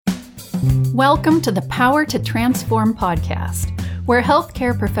Welcome to the Power to Transform podcast, where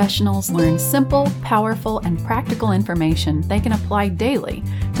healthcare professionals learn simple, powerful, and practical information they can apply daily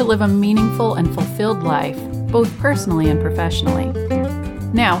to live a meaningful and fulfilled life, both personally and professionally.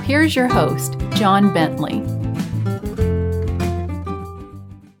 Now, here's your host, John Bentley.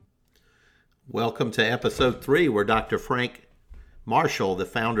 Welcome to episode 3, where Dr. Frank Marshall, the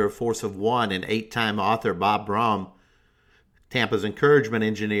founder of Force of One, and 8-time author Bob Braum, Tampa's encouragement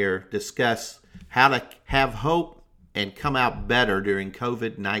engineer, discuss how to have hope and come out better during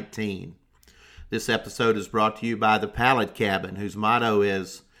COVID-19. This episode is brought to you by the Pallet Cabin, whose motto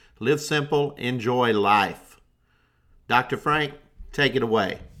is, live simple, enjoy life. Dr. Frank, take it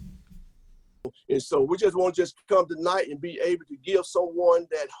away. And so we just want to come tonight and be able to give someone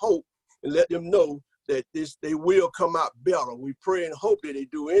that hope and let them know that they will come out better. We pray and hope that they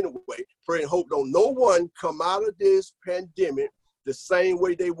do anyway. Pray and hope don't no one come out of this pandemic the same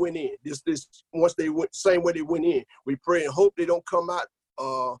way they went in. Same way they went in. We pray and hope they don't come out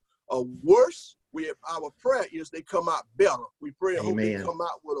worse. Our prayer is they come out better. We pray and hope they come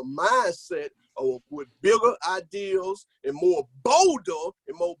out with a mindset with bigger ideals and more bolder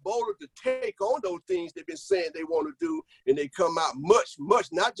to take on those things they've been saying they want to do, and they come out much,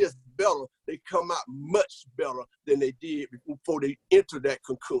 not just better, they come out much better than they did before they entered that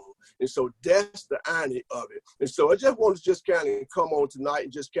cocoon. And so that's the irony of it. And so I just want to just kind of come on tonight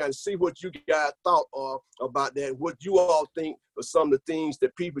and just kind of see what you guys thought about that, what you all think of some of the things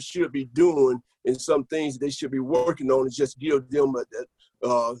that people should be doing and some things they should be working on, and just give them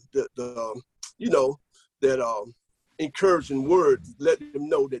that encouraging word, let them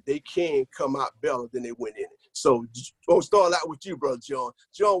know that they can come out better than they went in it. So I'll start out with you, Brother John.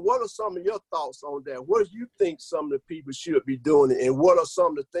 John, what are some of your thoughts on that? What do you think some of the people should be doing, and what are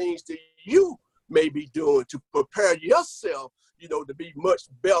some of the things that you may be doing to prepare yourself, to be much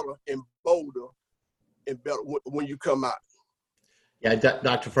better and bolder and better when you come out? Yeah,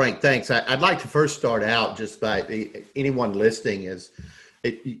 Dr. Frank, thanks. I'd like to first start out just by anyone listening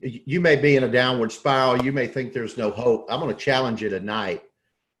you may be in a downward spiral. You may think there's no hope. I'm going to challenge you tonight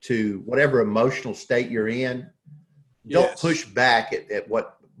to whatever emotional state you're in. Don't push back at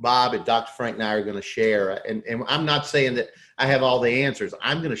what Bob and Dr. Frank and I are going to share. And I'm not saying that I have all the answers.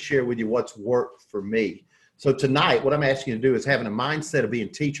 I'm going to share with you what's worked for me. So tonight, what I'm asking you to do is having a mindset of being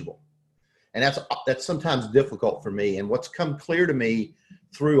teachable. And that's sometimes difficult for me. And what's come clear to me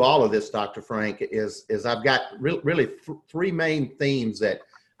through all of this, Dr. Frank, is I've got really three main themes that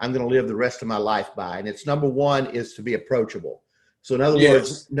I'm going to live the rest of my life by. And it's number one is to be approachable. So in other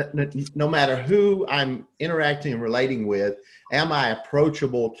words, no matter who I'm interacting and relating with, am I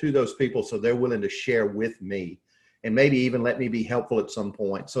approachable to those people so they're willing to share with me and maybe even let me be helpful at some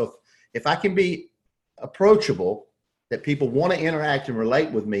point. So if I can be approachable, that people want to interact and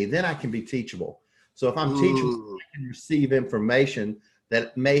relate with me, then I can be teachable. So if I'm teachable, I can receive information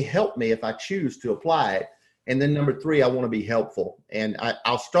that may help me if I choose to apply it. And then number 3, I want to be helpful. And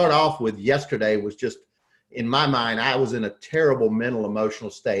I'll start off with yesterday was just, in my mind, I was in a terrible mental,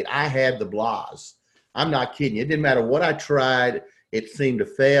 emotional state. I had the blahs. I'm not kidding you. It didn't matter what I tried. It seemed to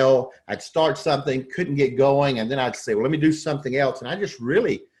fail. I'd start something, couldn't get going. And then I'd say, well, let me do something else. And I just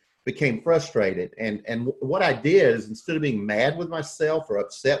really became frustrated. And what I did is, instead of being mad with myself or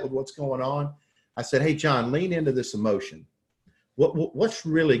upset with what's going on, I said, hey, John, lean into this emotion. What's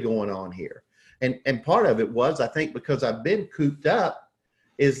really going on here? And part of it was, I think, because I've been cooped up,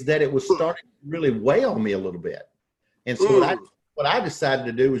 is that it was starting to really weigh on me a little bit. And so what I decided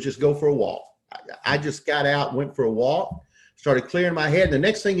to do was just go for a walk. I just got out, went for a walk, started clearing my head. And the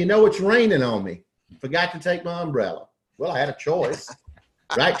next thing you know, it's raining on me. Forgot to take my umbrella. Well, I had a choice,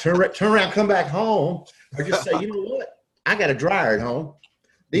 right? Turn around, come back home, or just say, you know what? I got a dryer at home.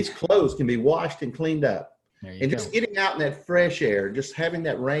 These clothes can be washed and cleaned up. And just getting out in that fresh air, just having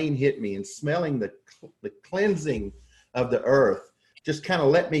that rain hit me and smelling the cleansing of the earth, just kind of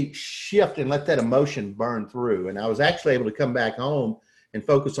let me shift and let that emotion burn through. And I was actually able to come back home and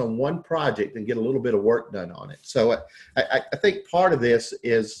focus on one project and get a little bit of work done on it. So I think part of this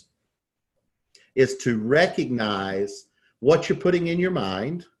is to recognize what you're putting in your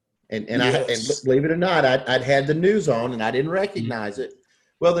mind. And believe it or not, I'd had the news on and I didn't recognize it.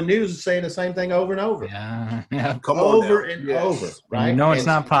 Well, the news is saying the same thing over and over. Yeah. Over and over, right? It's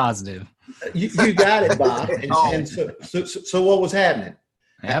not positive. You got it, Bob. And so what was happening?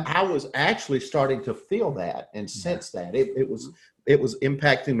 Yep. I was actually starting to feel that and sense that. It was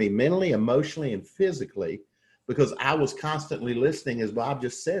impacting me mentally, emotionally, and physically, because I was constantly listening, as Bob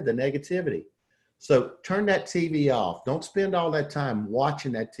just said, the negativity. So turn that TV off. Don't spend all that time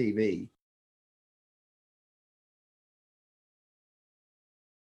watching that TV.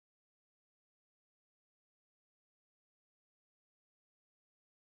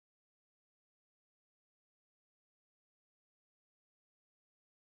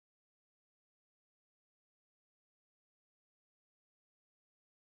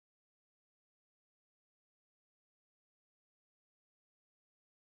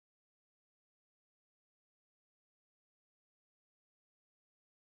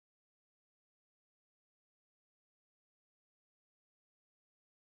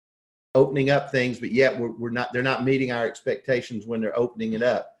 opening up things, but yet they're not meeting our expectations when they're opening it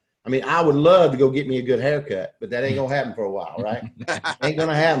up. I mean, I would love to go get me a good haircut, but that ain't gonna happen for a while, right? Ain't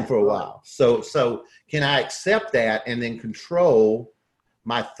gonna happen for a while. So can I accept that and then control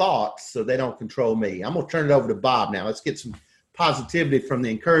my thoughts so they don't control me? I'm gonna turn it over to Bob now. Let's get some positivity from the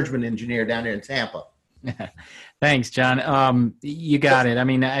encouragement engineer down there in Tampa. Thanks, John. You got it. I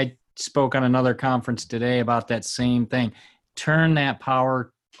mean, I spoke on another conference today about that same thing. Turn that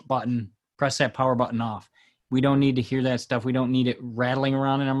power button, press that power button off. We don't need to hear that stuff. We don't need it rattling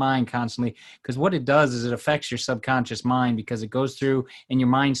around in our mind constantly, because what it does is it affects your subconscious mind, because it goes through and your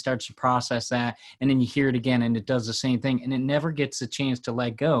mind starts to process that, and then you hear it again and it does the same thing, and it never gets a chance to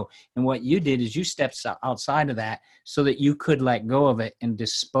let go. And what you did is you stepped outside of that so that you could let go of it and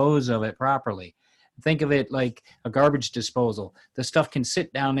dispose of it properly. Think of it like a garbage disposal. The stuff can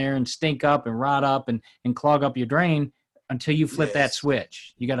sit down there and stink up and rot up and clog up your drain until you flip that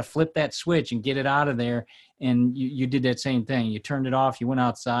switch. You got to flip that switch and get it out of there. And you did that same thing. You turned it off. You went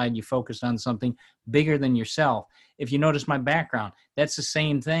outside. You focused on something bigger than yourself. If you notice my background, that's the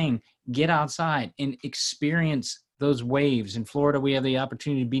same thing. Get outside and experience those waves. In Florida, we have the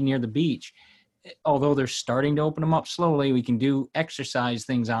opportunity to be near the beach. Although they're starting to open them up slowly, we can do exercise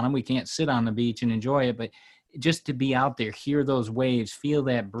things on them. We can't sit on the beach and enjoy it, but just to be out there, hear those waves, feel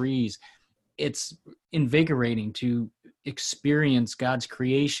that breeze. It's invigorating to experience God's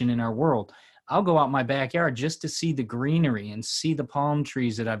creation in our world. I'll go out my backyard just to see the greenery and see the palm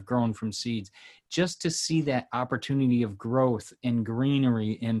trees that I've grown from seeds, just to see that opportunity of growth and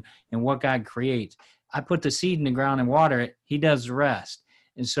greenery and what God creates. I put the seed in the ground and water it. He does the rest.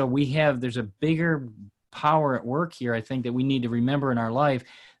 And so there's a bigger power at work here, I think, that we need to remember in our life,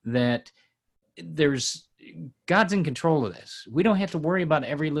 that God's in control of this. We don't have to worry about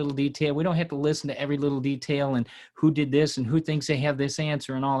every little detail. We don't have to listen to every little detail and who did this and who thinks they have this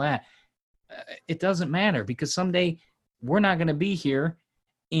answer and all that. It doesn't matter, because someday we're not going to be here,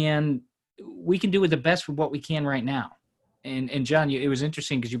 and we can do the best with what we can right now. And John, it was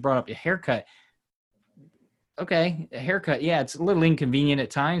interesting because you brought up your haircut. Okay, a haircut. Yeah, it's a little inconvenient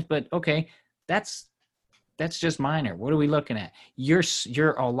at times, but okay, that's just minor. What are we looking at? You're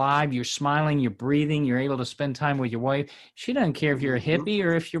alive, you're smiling, you're breathing, you're able to spend time with your wife. She doesn't care if you're a hippie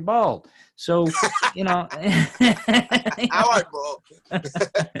or if you're bald. So, All right, bro.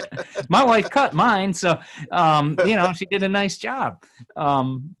 My wife cut mine, so she did a nice job.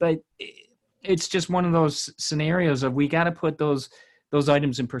 But it's just one of those scenarios of we got to put those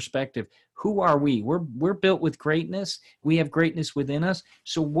items in perspective. Who are we? We're built with greatness. We have greatness within us.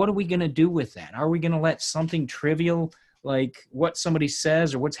 So what are we going to do with that? Are we going to let something trivial like what somebody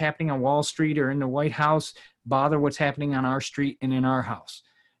says or what's happening on Wall Street or in the White House bother what's happening on our street and in our house?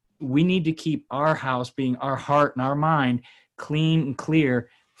 We need to keep our house, being our heart and our mind, clean and clear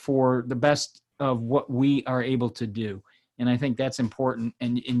for the best of what we are able to do. And I think that's important.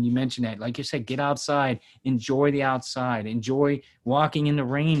 And you mentioned that, like you said, get outside, enjoy the outside, enjoy walking in the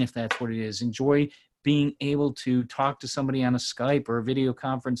rain if that's what it is. Enjoy being able to talk to somebody on a Skype or a video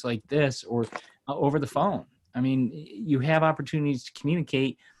conference like this or over the phone. I mean, you have opportunities to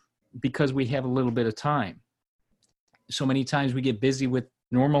communicate because we have a little bit of time. So many times we get busy with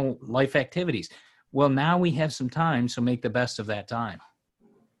normal life activities. Well, now we have some time, so make the best of that time.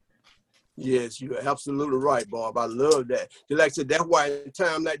 Yes, you're absolutely right, Bob. I love that. Just like I said, that's why in a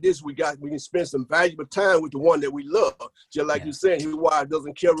time like this, we can spend some valuable time with the one that we love. Just like you said, his wife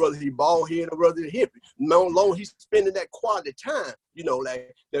doesn't care whether he's bald head or whether he's hippie. No long he's spending that quality time,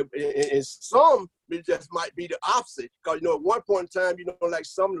 and some it just might be the opposite. Because, at one point in time, like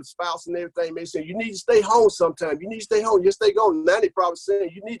some of the spouse and everything may say, you need to stay home sometime. You need to stay home. You stay home. Now they probably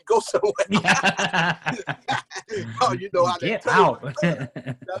saying, you need to go somewhere. How Get out.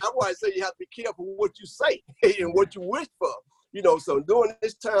 That's why I say you have to be careful what you say and what you wish for. So during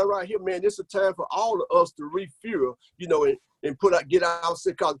this time right here, man, this is a time for all of us to refuel, and get out.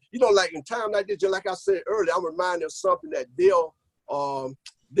 Because, like in time like this, just like I said earlier, I'm reminded of something that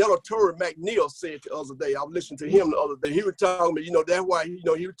Delatorre McNeil said the other day. I was listening to him the other day. He was talking about, that's why, he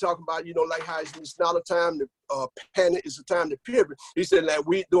was talking about, like how it's not a time to panic, it's a time to pivot. He said, like,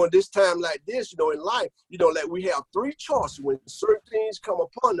 we during this time like this, in life, like we have three choices. When certain things come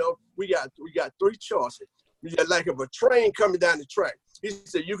upon us, we got three choices. We got like if a train coming down the track. He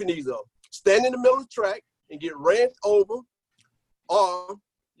said, you can either stand in the middle of the track and get ran over, or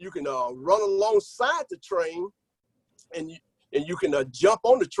you can run alongside the train and you can jump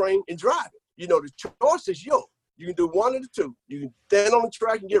on the train and drive it. The choice is yours. You can do one of the two. You can stand on the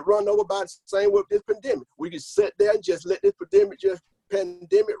track and get run over by the same with this pandemic. We can sit there and just let this pandemic just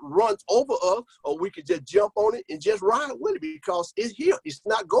pandemic runs over us, or we could just jump on it and just ride with it because it's here. It's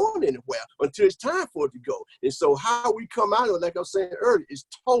not going anywhere until it's time for it to go. And so how we come out of it, like I was saying earlier, is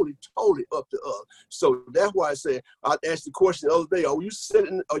totally up to us. So that's why I said, I asked the question the other day, are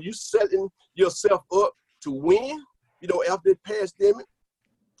you setting yourself up to win, after the pandemic?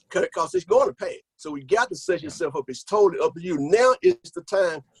 Because it's going to pass. So we got to set yourself up. It's totally up to you. Now is the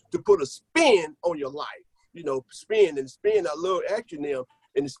time to put a spin on your life. Spin. I love acronym.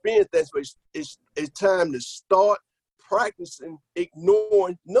 And the spin stands for it's time to start practicing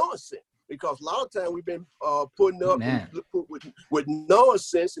ignoring nonsense. Because a lot of time we've been putting up with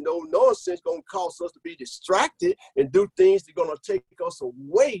nonsense, and those nonsense going to cause us to be distracted and do things that are going to take us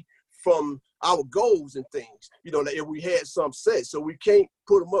away from our goals and things, like if we had some set. So we can't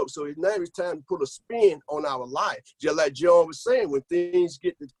put them up. So now it's time to put a spin on our life. Just like John was saying, when things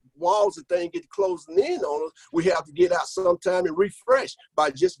get, the walls and things get closing in on us, we have to get out sometime and refresh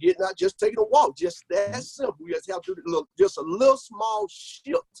by just getting out, just taking a walk. Just that simple. We just have to do just a little small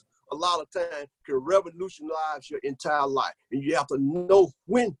shift. A lot of time can revolutionize your entire life. And you have to know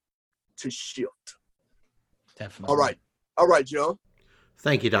when to shift. Definitely. All right, John.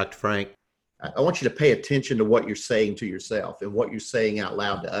 Thank you, Dr. Frank. I want you to pay attention to what you're saying to yourself and what you're saying out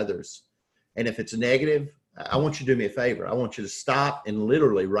loud to others. And if it's negative, I want you to do me a favor. I want you to stop and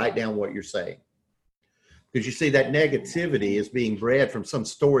literally write down what you're saying. Because you see, that negativity is being bred from some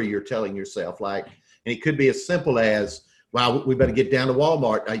story you're telling yourself. And it could be as simple as, wow, we better get down to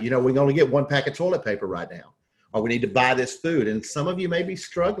Walmart. We can only get one pack of toilet paper right now. Or we need to buy this food. And some of you may be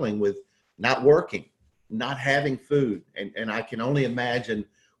struggling with not working, not having food. And I can only imagine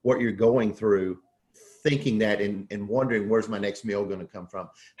what you're going through, thinking that and wondering, where's my next meal going to come from?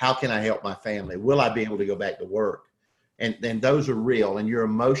 How can I help my family? Will I be able to go back to work? And those are real, and your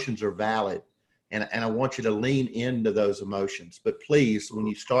emotions are valid. And I want you to lean into those emotions. But please, when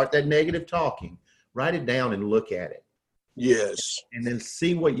you start that negative talking, write it down and look at it. Yes. And then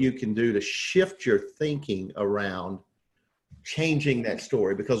see what you can do to shift your thinking around changing that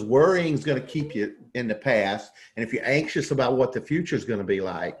story, because worrying is going to keep you in the past. And if you're anxious about what the future is going to be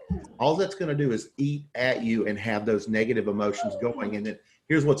like, all that's going to do is eat at you and have those negative emotions going. And then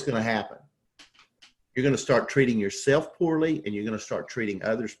here's what's going to happen. You're going to start treating yourself poorly, and you're going to start treating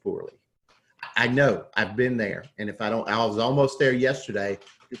others poorly. I know, I've been there. And I was almost there yesterday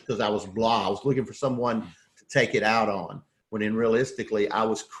because I was blah. I was looking for someone to take it out on, when realistically I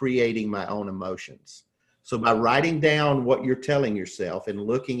was creating my own emotions. So by writing down what you're telling yourself and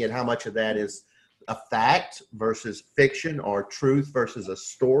looking at how much of that is a fact versus fiction, or truth versus a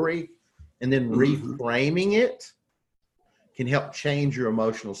story, and then reframing it, can help change your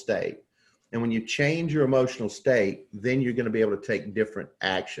emotional state. And when you change your emotional state, then you're going to be able to take different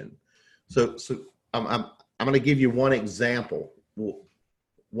action. So I'm going to give you one example.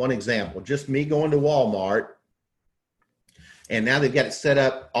 Just me going to Walmart. And now they've got it set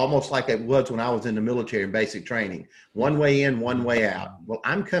up almost like it was when I was in the military in basic training. One way in, one way out. Well,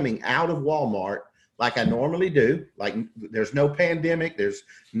 I'm coming out of Walmart like I normally do. Like there's no pandemic, there's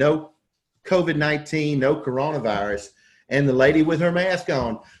no COVID-19, no coronavirus. And the lady with her mask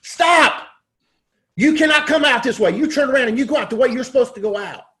on, stop! You cannot come out this way. You turn around and you go out the way you're supposed to go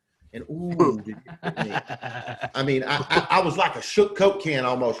out. And ooh, did you hit me. I mean, I was like a shook Coke can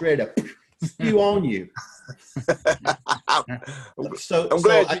almost ready to spew on you. I'm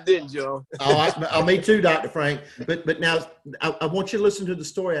glad you didn't, Joe. Me too, Dr. Frank. But now I want you to listen to the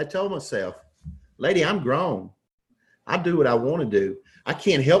story I told myself. Lady, I'm grown. I do what I want to do. I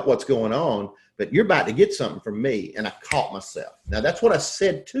can't help what's going on, but you're about to get something from me. And I caught myself. Now that's what I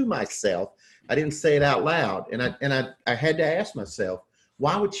said to myself. I didn't say it out loud. And I had to ask myself,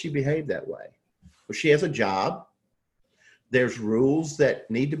 why would she behave that way? Well, she has a job. There's rules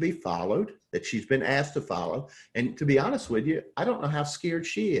that need to be followed, that she's been asked to follow. And to be honest with you, I don't know how scared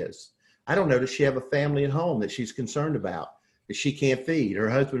she is. I don't know, does she have a family at home that she's concerned about, that she can't feed? Her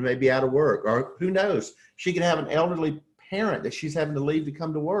husband may be out of work, or who knows? She could have an elderly parent that she's having to leave to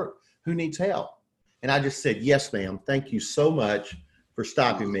come to work who needs help. And I just said, yes, ma'am. Thank you so much for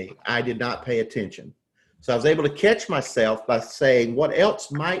stopping me. I did not pay attention. So I was able to catch myself by saying what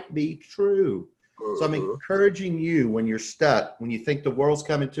else might be true. So I'm encouraging you, when you're stuck, when you think the world's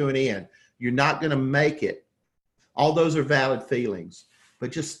coming to an end, you're not going to make it. All those are valid feelings,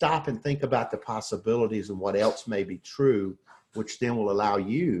 but just stop and think about the possibilities and what else may be true, which then will allow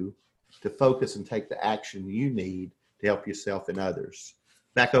you to focus and take the action you need to help yourself and others.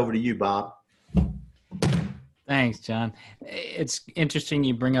 Back over to you, Bob. Thanks, John. It's interesting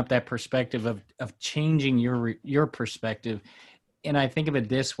you bring up that perspective of changing your perspective. And I think of it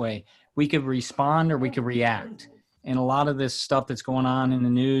this way. We could respond or we could react. And a lot of this stuff that's going on in the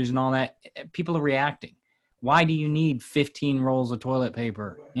news and all that, people are reacting. Why do you need 15 rolls of toilet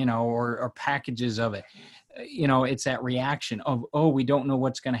paper, or packages of it? It's that reaction of, oh, we don't know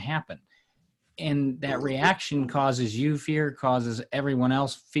what's going to happen. And that reaction causes you fear, causes everyone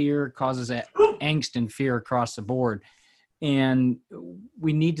else fear, causes that angst and fear across the board. And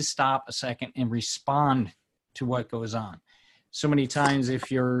we need to stop a second and respond to what goes on. So many times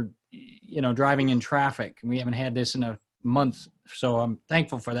if you're, driving in traffic, we haven't had this in a month, so I'm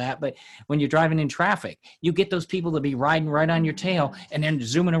thankful for that. But when you're driving in traffic, you get those people to be riding right on your tail and then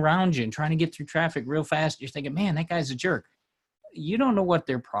zooming around you and trying to get through traffic real fast. You're thinking, man, that guy's a jerk. You don't know what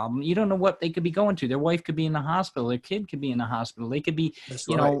their problem, you don't know what they could be going to. Their wife could be in the hospital. Their kid could be in the hospital. They could be,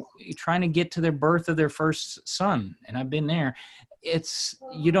 trying to get to their birth of their first son. And I've been there.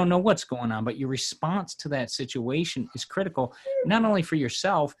 You don't know what's going on, but your response to that situation is critical, not only for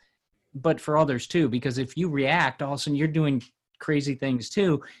yourself, but for others too. Because if you react, all of a sudden you're doing crazy things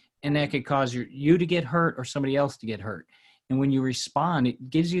too. And that could cause you to get hurt or somebody else to get hurt. And when you respond, it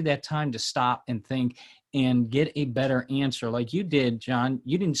gives you that time to stop and think and get a better answer. Like you did, John.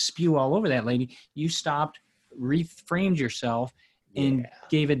 You didn't spew all over that lady. You stopped, reframed yourself, and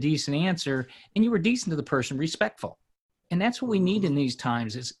gave a decent answer. And you were decent to the person, respectful. And that's what we need in these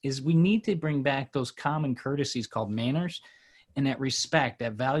times is we need to bring back those common courtesies called manners, and that respect,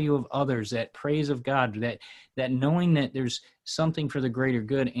 that value of others, that praise of God, that knowing that there's something for the greater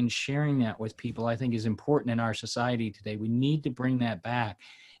good and sharing that with people, I think is important in our society today. We need to bring that back.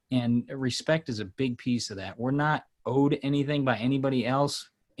 And respect is a big piece of that. We're not owed anything by anybody else,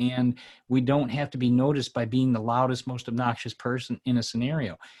 and we don't have to be noticed by being the loudest, most obnoxious person in a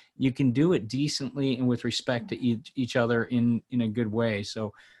scenario. You can do it decently and with respect to each other in a good way.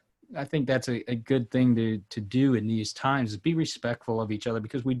 So I think that's a good thing to do in these times, is be respectful of each other,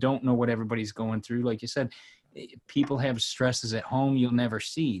 because we don't know what everybody's going through. Like you said, people have stresses at home you'll never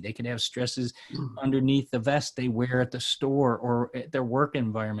see. They could have stresses underneath the vest they wear at the store or at their work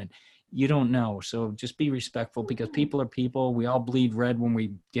environment. You don't know. So just be respectful, because people are people. We all bleed red when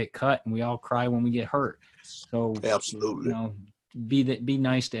we get cut, and we all cry when we get hurt. So absolutely, be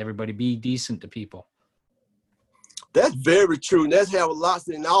nice to everybody. Be decent to people. That's very true. And that's how a lot,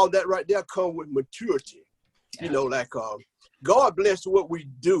 and all that right there come with maturity. Yeah. God bless what we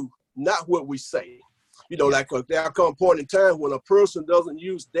do, not what we say. There come a point in time when a person doesn't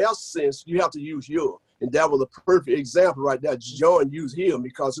use their sense, you have to use yours. And that was a perfect example right there. John used him,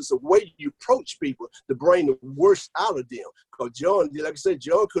 because it's a way you approach people to bring the worst out of them. Because John, like I said,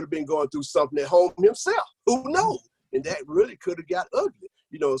 John could have been going through something at home himself. Who knows? And that really could have got ugly.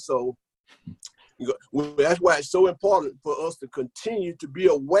 So that's why it's so important for us to continue to be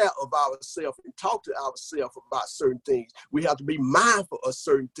aware of ourselves and talk to ourselves about certain things. We have to be mindful of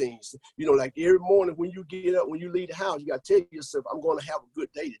certain things. Like every morning when you get up, when you leave the house, you got to tell yourself, I'm going to have a good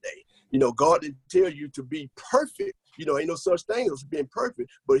day today. God didn't tell you to be perfect. Ain't no such thing as being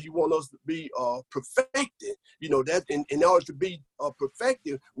perfect, but he wants us to be perfected. That in order to be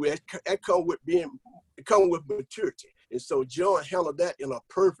perfected, it comes with maturity. And so John handled that in a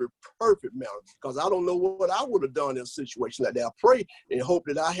perfect manner, because I don't know what I would have done in a situation like that. I pray and hope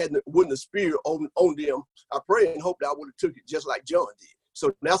that I wouldn't have speared on them. I pray and hope that I would have took it just like John did.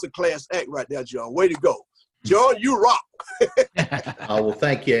 So that's a class act right there, John. Way to go. John, you rock. Well,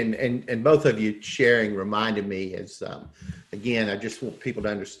 thank you. And both of you sharing reminded me again, I just want people to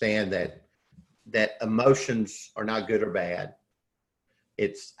understand that emotions are not good or bad.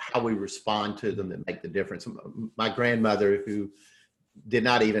 It's how we respond to them that make the difference. My grandmother, who did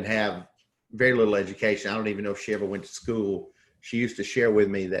not even have very little education, I don't even know if she ever went to school, she used to share with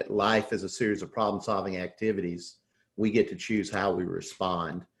me that life is a series of problem-solving activities. We get to choose how we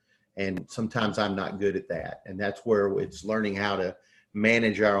respond. And sometimes I'm not good at that. And that's where it's learning how to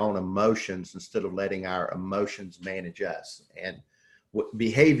manage our own emotions instead of letting our emotions manage us. And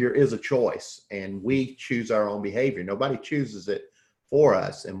behavior is a choice, and we choose our own behavior. Nobody chooses it for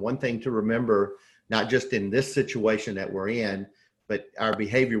us. And one thing to remember, not just in this situation that we're in, but our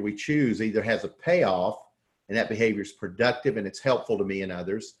behavior we choose either has a payoff, and that behavior is productive and it's helpful to me and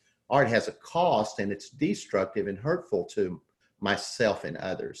others, or it has a cost and it's destructive and hurtful to myself and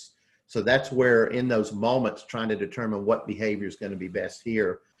others. So that's where, in those moments, trying to determine what behavior is going to be best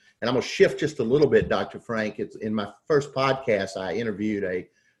here. And I'm going to shift just a little bit, Dr. Frank. It's in my first podcast, I interviewed a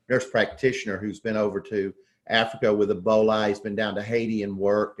nurse practitioner who's been over to Africa with Ebola. He's been down to Haiti and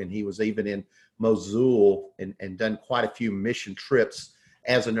worked, and he was even in Mosul and done quite a few mission trips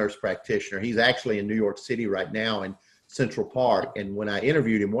as a nurse practitioner. He's actually in New York City right now in Central Park. And when I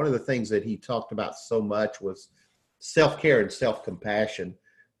interviewed him, one of the things that he talked about so much was self-care and self-compassion.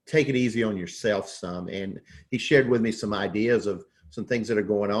 take it easy on yourself some. And he shared with me some ideas of some things that are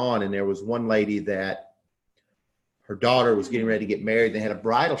going on. And there was one lady that her daughter was getting ready to get married. They had a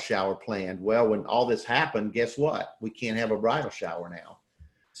bridal shower planned. Well, when all this happened, guess what? We can't have a bridal shower now.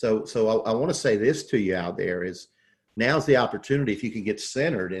 So I want to say this to you out there is now's the opportunity if you can get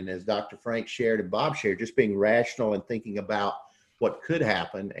centered. And as Dr. Frank shared and Bob shared, just being rational and thinking about what could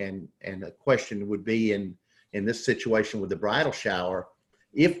happen. And the question would be in this situation with the bridal shower,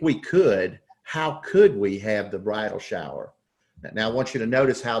 if we could, how could we have the bridal shower? Now, I want you to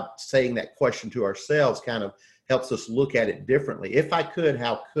notice how saying that question to ourselves kind of helps us look at it differently. If I could,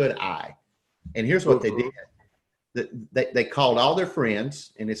 how could I? And here's what they did. They called all their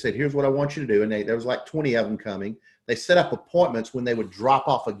friends and they said, here's what I want you to do. And there was like 20 of them coming. They set up appointments when they would drop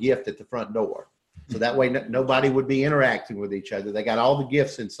off a gift at the front door. So that way nobody would be interacting with each other. They got all the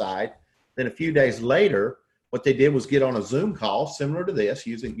gifts inside. Then a few days later, what they did was get on a Zoom call similar to this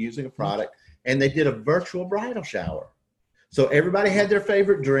using a product, and they did a virtual bridal shower. So everybody had their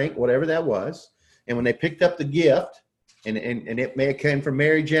favorite drink, whatever that was. And when they picked up the gift, and it may have come from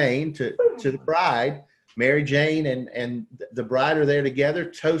Mary Jane to the bride, Mary Jane and the bride are there together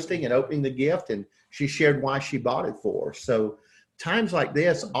toasting and opening the gift, and she shared why she bought it for her. So times like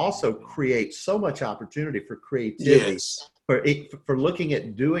this also create so much opportunity for creativity, for looking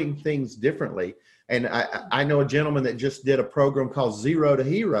at doing things differently. And I know a gentleman that just did a program called Zero to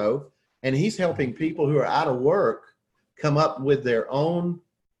Hero, and he's helping people who are out of work come up with their own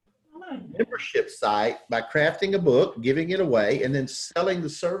membership site by crafting a book, giving it away, and then selling the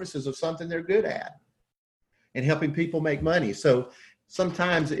services of something they're good at and helping people make money. So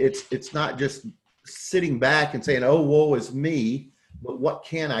sometimes it's not just sitting back and saying, oh, woe is me, but what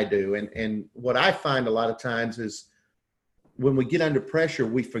can I do? And what I find a lot of times is when we get under pressure,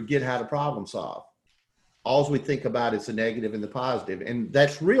 we forget how to problem solve. All we think about is the negative and the positive, and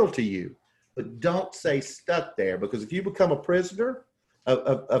that's real to you. But don't stay stuck there, because if you become a prisoner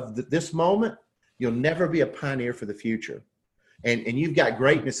of this moment, you'll never be a pioneer for the future. And you've got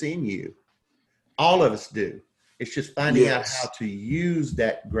greatness in you. All of us do. It's just finding out how to use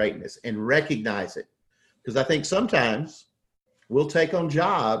that greatness and recognize it. Because I think sometimes we'll take on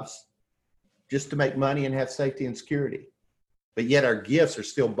jobs just to make money and have safety and security, but yet our gifts are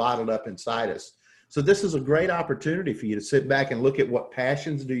still bottled up inside us. So this is a great opportunity for you to sit back and look at what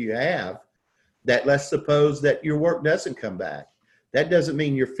passions do you have that, let's suppose that your work doesn't come back. That doesn't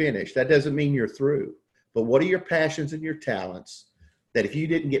mean you're finished. That doesn't mean you're through. But what are your passions and your talents that if you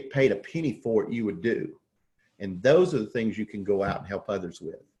didn't get paid a penny for it, you would do? And those are the things you can go out and help others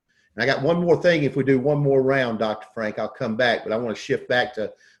with. And I got one more thing. If we do one more round, Dr. Frank, I'll come back, but I want to shift back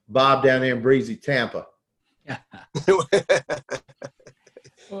to Bob down there in breezy Tampa. Well,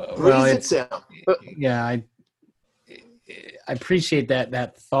 I appreciate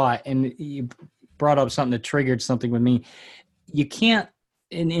that thought. And you brought up something that triggered something with me. You can't,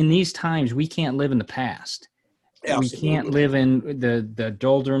 in these times, we can't live in the past. Absolutely. We can't live in the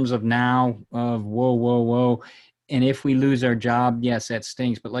doldrums of now, of whoa. And if we lose our job, yes, that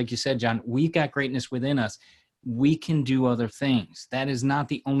stinks. But like you said, John, we've got greatness within us. We can do other things. That is not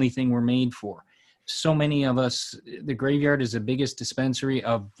the only thing we're made for. So many of us, the graveyard is the biggest dispensary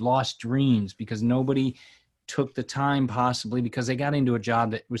of lost dreams because nobody took the time, possibly because they got into a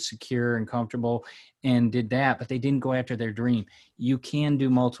job that was secure and comfortable and did that, but they didn't go after their dream. You can do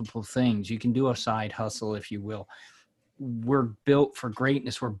multiple things. You can do a side hustle, if you will. We're built for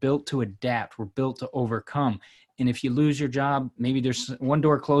greatness. We're built to adapt. We're built to overcome. And if you lose your job, maybe there's one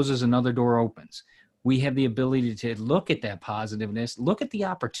door closes, another door opens. We have the ability to look at that positiveness, look at the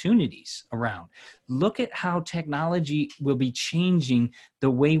opportunities around, look at how technology will be changing the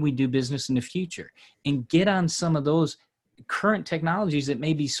way we do business in the future, and get on some of those current technologies that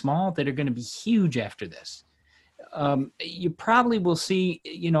may be small that are going to be huge after this. You probably will see,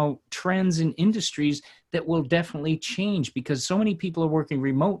 trends in industries that will definitely change because so many people are working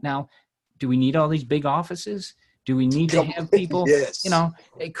remote now. Do we need all these big offices? Do we need to have people,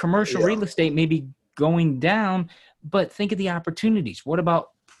 commercial real estate may be going down, but think of the opportunities. What about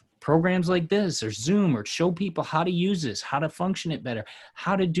programs like this or Zoom, or show people how to use this, how to function it better,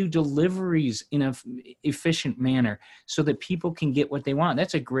 how to do deliveries in an efficient manner so that people can get what they want.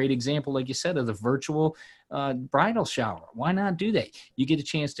 That's a great example, like you said, of the virtual bridal shower. Why not do that? You get a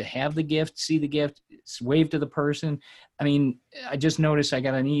chance to have the gift, see the gift, wave to the person. I mean, I just noticed I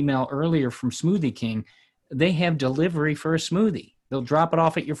got an email earlier from Smoothie King. They have delivery for a smoothie. They'll drop it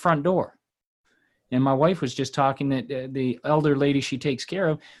off at your front door. And my wife was just talking that the elder lady she takes care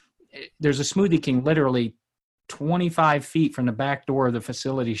of, there's a Smoothie King literally 25 feet from the back door of the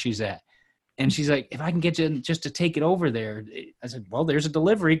facility she's at. And she's like, if I can get you just to take it over there. I said, well, there's a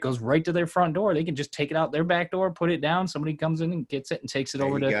delivery. It goes right to their front door. They can just take it out their back door, put it down. Somebody comes in and gets it and takes it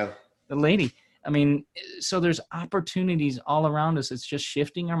over to the lady. I mean, so there's opportunities all around us. It's just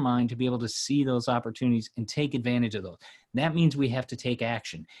shifting our mind to be able to see those opportunities and take advantage of those. That means we have to take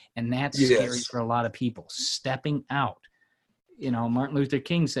action. And that's scary for a lot of people, stepping out. You know, Martin Luther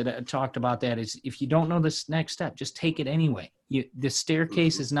King talked about that is if you don't know this next step, just take it anyway. The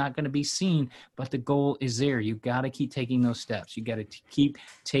staircase is not going to be seen, but the goal is there. You got to keep taking those steps. You got to keep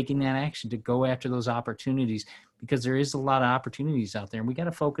taking that action to go after those opportunities, because there is a lot of opportunities out there. And we got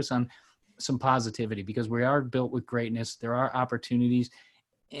to focus on some positivity, because we are built with greatness. There are opportunities,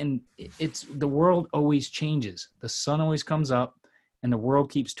 and it's the world always changes. The sun always comes up and the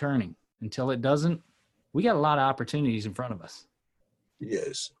world keeps turning. Until it doesn't, we got a lot of opportunities in front of us.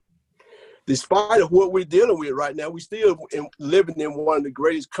 Yes. Despite of what we're dealing with right now, we still living in one of the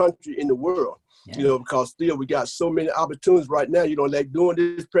greatest countries in the world. Yeah. You know, because still we got so many opportunities right now. You know, like during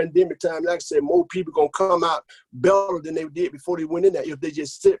this pandemic time, like I said, more people gonna come out better than they did before they went in there if they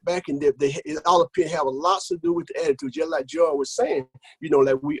just sit back, and it all appears have a lot to do with the attitude. Just like John was saying, you know,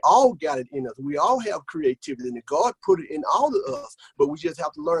 like we all got it in us. We all have creativity, and God put it in all of us. But we just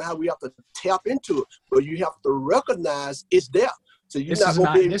have to learn how we have to tap into it. But you have to recognize it's there. So you're not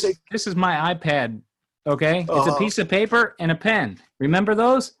gonna be able to take. This is my iPad. Okay, it's a piece of paper and a pen. Remember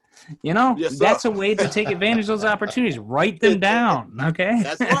those? You know, that's a way to take advantage of those opportunities. Write them down, okay?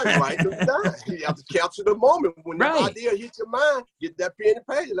 That's right. Write them down. You have to capture the moment. When the idea hits your mind, get that pen and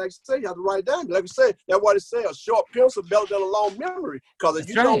paper. Like I say, you have to write it down. Like I say, that's why they say a short pencil better than a long memory. Because if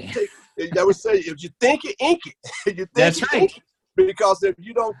you don't take, that would say, if you think it, ink it. That's right. Because if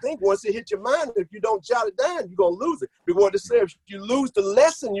you don't think, once it hits your mind, if you don't jot it down, you're going to lose it. Because they say, if you lose the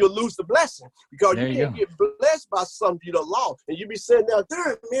lesson, you'll lose the blessing. Because you can't get blessed by something you done lost. And you be sitting there,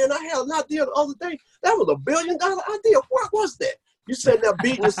 damn, man, I had an idea the other day. That was $1 billion idea. What was that? You sitting there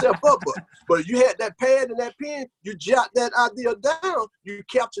beating yourself up. But if you had that pad and that pen, you jot that idea down, you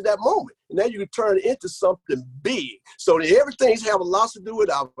capture that moment. And then you can turn it into something big. So everything's have a lot to do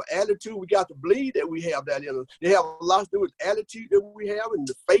with our attitude. We got to believe that we have that in us. They have a lot to do with the attitude that we have, and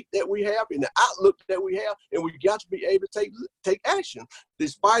the faith that we have, and the outlook that we have. And we got to be able to take action.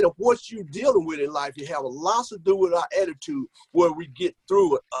 Despite of what you're dealing with in life, you have a lot to do with our attitude, where we get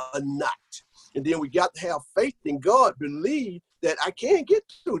through it or not. And then we got to have faith in God, believe that I can get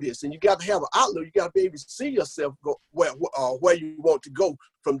through this. And you got to have an outlook. You got to be able to see yourself go where you want to go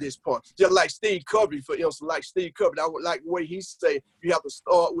from this point. Just like Steve Covey, for instance, I would like the way he say, you have to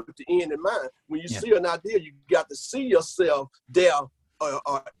start with the end in mind. When you see an idea, you got to see yourself there,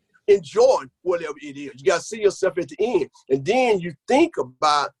 enjoying whatever it is. You got to see yourself at the end. And then you think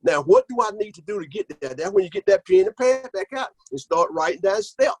about, now, what do I need to do to get there? That's when you get that pen and pad back out and start writing down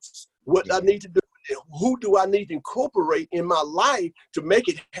steps. What I need to do. Who do I need to incorporate in my life to make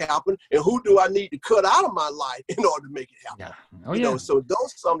it happen? And who do I need to cut out of my life in order to make it happen? You know, so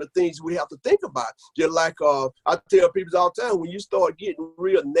those are some of the things we have to think about. Just like I tell people all the time, when you start getting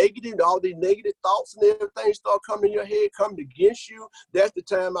real negative, all these negative thoughts and everything start coming in your head, coming against you, that's the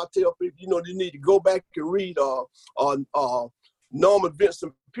time I tell people, you know, you need to go back and read Norman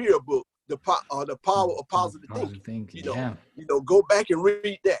Vincent Peale book, the power of positive thinking. You know, go back and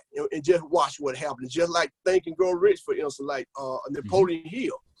read that and just watch what happens. Just like Think and Grow Rich, for instance, like Napoleon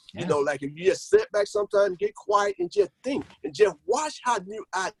Hill. You know, like if you just sit back sometimes, get quiet and just think, and just watch how new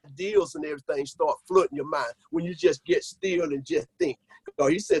ideas and everything start flooding your mind when you just get still and just think.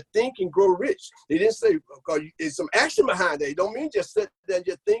 He said, think and grow rich. He didn't say, because there's some action behind that. It don't mean just sit there and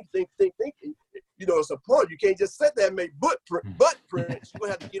just think. You know, it's a point. You can't just sit there and make butt prints. You're going to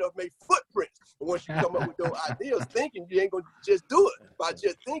have to get up and make footprints. And once you come up with those ideas, thinking, you ain't going to just do it by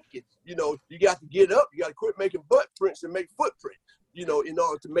just thinking. You know, you got to get up. You got to quit making butt prints and make footprints, you know, in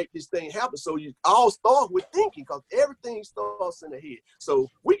order to make this thing happen. So you all start with thinking, because everything starts in the head. So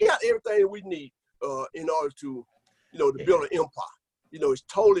we got everything we need in order to, you know, to build an empire. You know, it's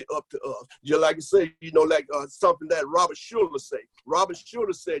totally up to us. Just like I say, you know, like something that Robert Schuller said. Robert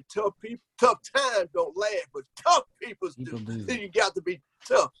Schuller said, tough times don't last, but tough people do. You got to be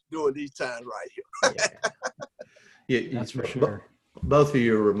tough during these times right here. That's for sure. Both of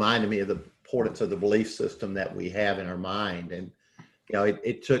you reminded me of the importance of the belief system that we have in our mind. And, you know,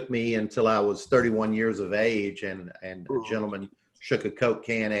 it took me until I was 31 years of age, and a gentleman shook a Coke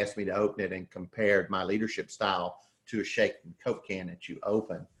can, asked me to open it, and compared my leadership style to a shaken Coke can that you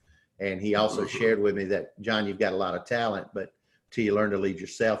open. And he also shared with me that, John, you've got a lot of talent, but till you learn to lead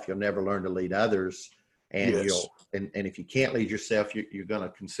yourself, you'll never learn to lead others. And and if you can't lead yourself, you're going to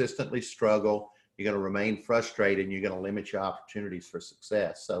consistently struggle. You're going to remain frustrated, and you're going to limit your opportunities for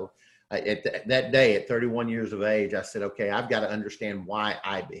success. So That day at 31 years of age, I said, okay, I've got to understand why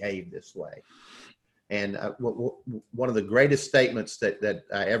I behave this way. And one of the greatest statements that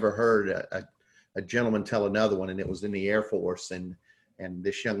I ever heard a gentleman tell another one, and it was in the Air Force, and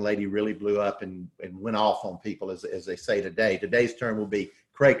this young lady really blew up and went off on people, as they say today. Today's term will be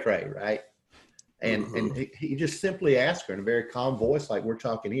cray-cray, right? And he just simply asked her in a very calm voice, like we're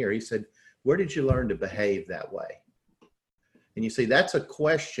talking here. He said, where did you learn to behave that way? And you see, that's a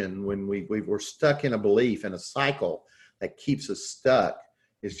question when we're stuck in a belief and a cycle that keeps us stuck,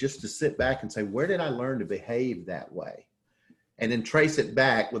 is just to sit back and say, where did I learn to behave that way? And then trace it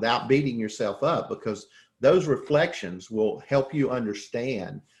back without beating yourself up, because those reflections will help you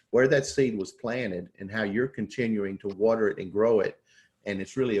understand where that seed was planted and how you're continuing to water it and grow it. And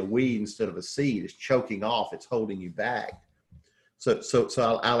it's really a weed instead of a seed. It's choking off. It's holding you back. So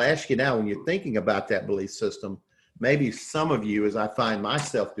I'll ask you now, when you're thinking about that belief system, maybe some of you, as I find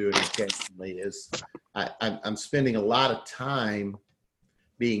myself doing occasionally, is I'm spending a lot of time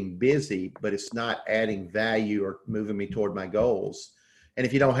being busy, but it's not adding value or moving me toward my goals. And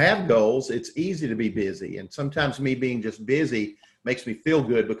if you don't have goals, it's easy to be busy. And sometimes me being just busy makes me feel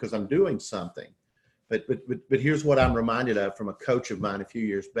good because I'm doing something. But here's what I'm reminded of from a coach of mine a few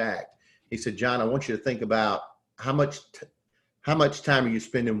years back. He said, John, I want you to think about how much time are you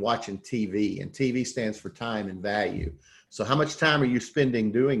spending watching TV? And TV stands for time and value. So how much time are you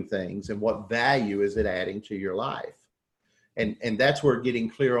spending doing things, and what value is it adding to your life? And that's where getting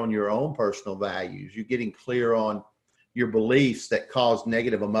clear on your own personal values, you're getting clear on your beliefs that cause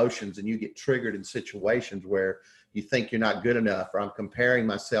negative emotions, and you get triggered in situations where you think you're not good enough, or I'm comparing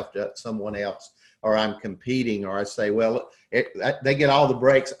myself to someone else, or I'm competing, or I say, well, they get all the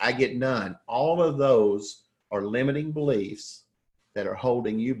breaks, I get none. All of those are limiting beliefs that are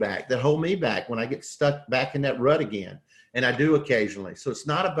holding you back, that hold me back when I get stuck back in that rut again. And I do occasionally. So it's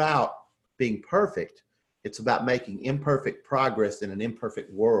not about being perfect. It's about making imperfect progress in an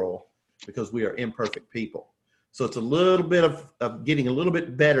imperfect world, because we are imperfect people. So it's a little bit of getting a little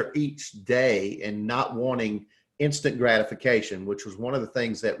bit better each day and not wanting instant gratification, which was one of the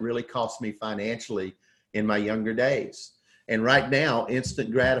things that really cost me financially in my younger days. And right now,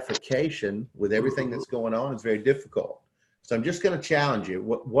 instant gratification with everything that's going on is very difficult. So I'm just going to challenge you.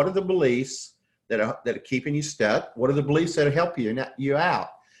 What are the beliefs that are keeping you stuck? What are the beliefs that are helping you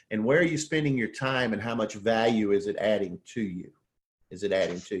out? And where are you spending your time, and how much value is it adding to you? Is it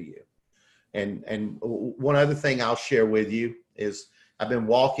adding to you? And one other thing I'll share with you is I've been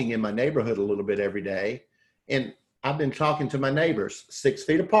walking in my neighborhood a little bit every day, and I've been talking to my neighbors 6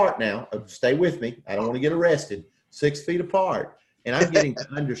 feet apart now. Stay with me. I don't want to get arrested. 6 feet apart. And I'm getting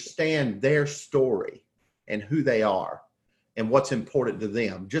to understand their story and who they are and what's important to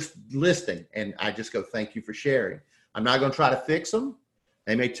them. Just listening. And I just go, thank you for sharing. I'm not going to try to fix them.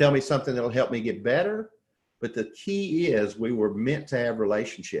 They may tell me something that'll help me get better. But the key is we were meant to have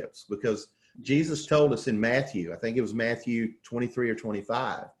relationships, because Jesus told us in Matthew, I think it was Matthew 23 or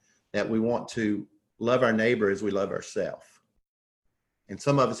 25, that we want to love our neighbor as we love ourselves. And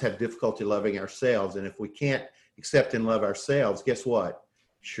some of us have difficulty loving ourselves. And if we can't accept and love ourselves, guess what?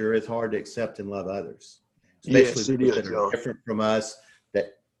 Sure, it's hard to accept and love others. Especially those that are different from us,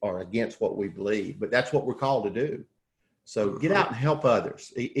 that are against what we believe. But that's what we're called to do. So get out and help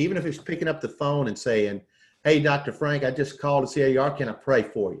others. Even if it's picking up the phone and saying, hey, Dr. Frank, I just called to see how you are. Can I pray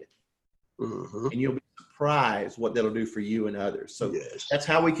for you? And you'll be surprised what that'll do for you and others. So that's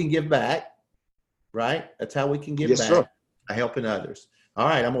how we can give back, right? That's how we can give back by helping others. All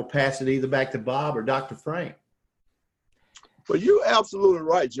right, I'm going to pass it either back to Bob or Dr. Frank. Well, you're absolutely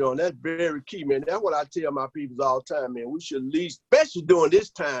right, John. That's very key, man. That's what I tell my people all the time, man. We should at least, especially during this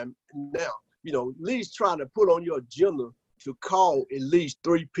time now, at least try to put on your agenda to call at least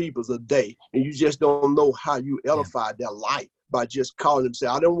 3 people a day. And you just don't know how you edify their life by just calling them. Say,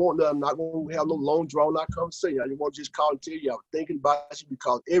 I don't want to, I'm not going to have no long drawn out conversation. I just want to just call and tell you I'm thinking about you,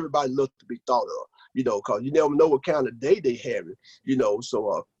 because everybody loves to be thought of. Because you never know what kind of day they having,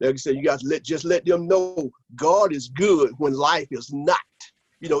 So, like I said, you got to let them know God is good when life is not.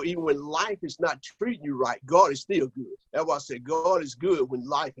 Even when life is not treating you right, God is still good. That's why I say God is good when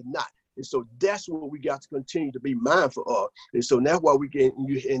life is not. And so that's what we got to continue to be mindful of. And so that's why we can,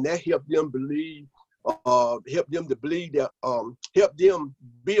 and that help them believe. Help them to believe that, help them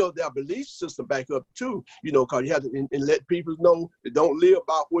build their belief system back up too, because you have to, and let people know that don't live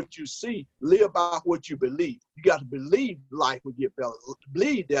about what you see, live about what you believe. You got to believe life will get better,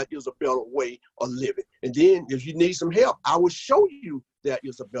 believe that is a better way of living. And then if you need some help, I will show you that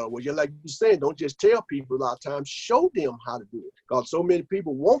is a better way. Just like you're saying, don't just tell people a lot of times, show them how to do it. Because so many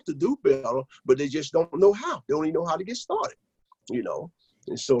people want to do better, but they just don't know how. They don't even know how to get started,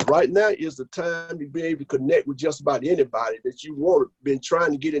 And so right now is the time to be able to connect with just about anybody that you want to been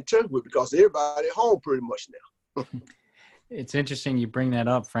trying to get in touch with, because everybody at home pretty much now. It's interesting you bring that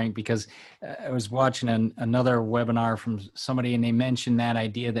up, Frank, because I was watching another webinar from somebody, and they mentioned that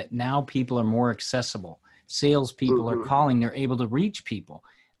idea that now people are more accessible. Salespeople are calling, they're able to reach people.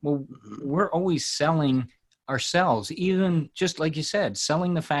 Well, we're always selling ourselves, even just like you said,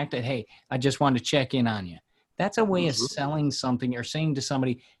 selling the fact that, hey, I just wanted to check in on you. That's a way of selling something. You're saying to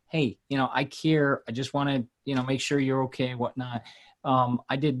somebody, hey, I care. I just want to, make sure you're okay, whatnot.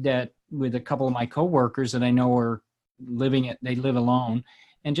 I did that with a couple of my coworkers that I know are they live alone,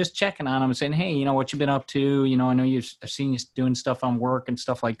 and just checking on them and saying, hey, what you've been up to? I know I've seen you doing stuff on work and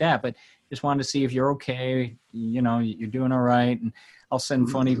stuff like that, but just wanted to see if you're okay. You're doing all right. And I'll send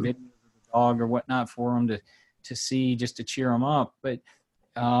funny videos of the dog or whatnot for them to see, just to cheer them up. But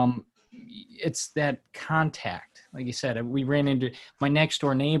it's that contact. Like you said, we ran into my next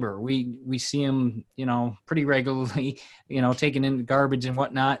door neighbor. We see him, pretty regularly, taking in the garbage and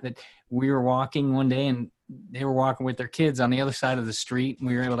whatnot. That we were walking one day and they were walking with their kids on the other side of the street, and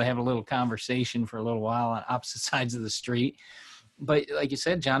we were able to have a little conversation for a little while on opposite sides of the street. But like you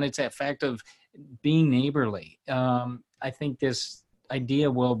said, John, it's that fact of being neighborly. I think this idea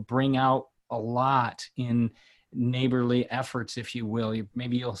will bring out a lot in neighborly efforts, if you will.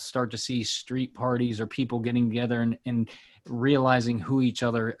 Maybe you'll start to see street parties or people getting together and realizing who each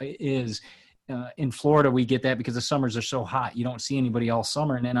other is. In Florida, we get that because the summers are so hot. You don't see anybody all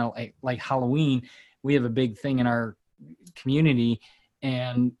summer. And then like Halloween, we have a big thing in our community,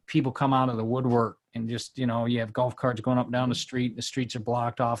 and people come out of the woodwork and just, you have golf carts going up and down the street. The streets are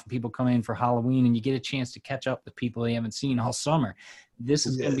blocked off, and people come in for Halloween, and you get a chance to catch up with people they haven't seen all summer. This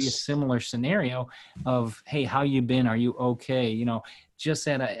is going to be a similar scenario of, hey, how you been? Are you okay? Just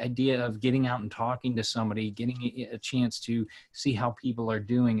that idea of getting out and talking to somebody, getting a chance to see how people are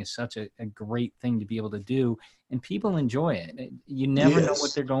doing is such a great thing to be able to do. And people enjoy it. You never know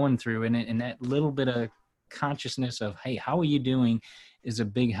what they're going through. And that little bit of consciousness of, hey, how are you doing, is a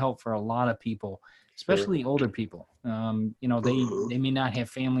big help for a lot of people, especially older people. They may not have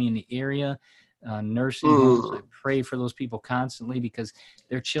family in the area. Nursing homes, I pray for those people constantly, because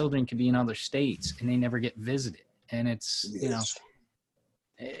their children can be in other states and they never get visited. And it's,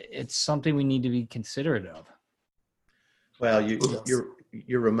 it's something we need to be considerate of. Well,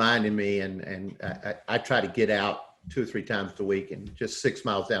 you're reminding me, and I try to get out 2 or 3 times a week, and just 6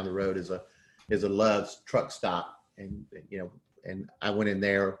 miles down the road is a Love's truck stop. And I went in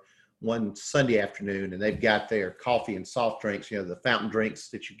there one Sunday afternoon, and they've got their coffee and soft drinks, the fountain drinks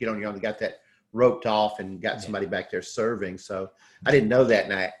that you get on your own. They got that roped off and got somebody back there serving. So I didn't know that.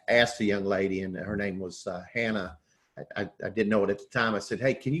 And I asked the young lady, and her name was Hannah. I didn't know it at the time. I said,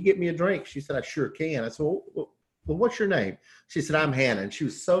 hey, can you get me a drink? She said, I sure can. I said, well, what's your name? She said, I'm Hannah. And she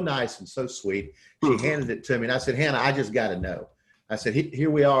was so nice and so sweet. She handed it to me, and I said, Hannah, I just got to know. I said, here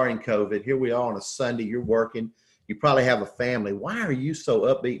we are in COVID. Here we are on a Sunday. You're working. You probably have a family. Why are you so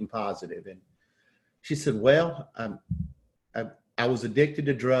upbeat and positive? And she said, well, I was addicted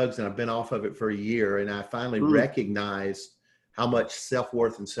to drugs, and I've been off of it for a year. And I finally recognized how much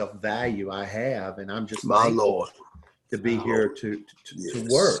self-worth and self-value I have. And I'm just thankful to be here to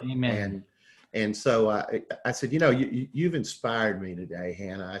work. Amen. And so I said, you've inspired me today,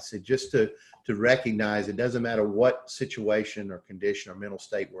 Hannah. I said, just to recognize it doesn't matter what situation or condition or mental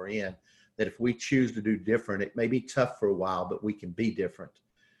state we're in, that if we choose to do different, it may be tough for a while, but we can be different.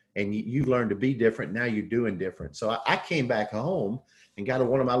 And you've learned to be different. Now you're doing different. So I came back home and got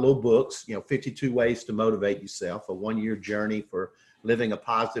one of my little books, 52 Ways to Motivate Yourself, a 1-year journey for living a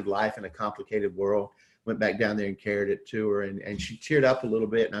positive life in a complicated world. Went back down there and carried it to her, and she teared up a little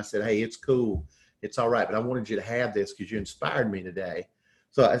bit. And I said, hey, it's cool. It's all right. But I wanted you to have this because you inspired me today.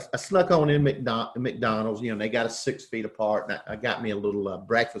 So I snuck on in McDonald's, they got us 6 feet apart, and I got me a little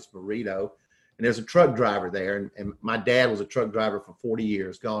breakfast burrito. And there's a truck driver there. And my dad was a truck driver for 40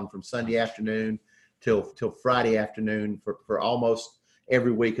 years, gone from Sunday afternoon till Friday afternoon for almost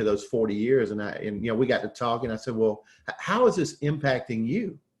every week of those 40 years. And we got to talking. I said, well, how is this impacting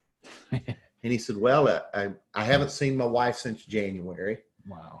you? And he said, well, I haven't seen my wife since January.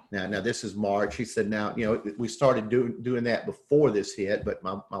 Wow. Now this is March. He said, now, we started doing that before this hit, but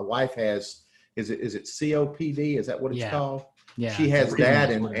my wife has, is it COPD? Is that what it's called? Yeah. She has that,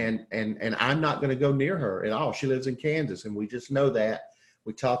 and I'm not going to go near her at all. She lives in Kansas, and we just know that.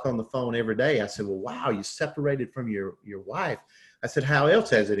 We talk on the phone every day. I said, well, wow, you separated from your wife. I said, how else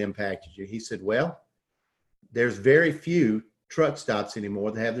has it impacted you? He said, well, there's very few truck stops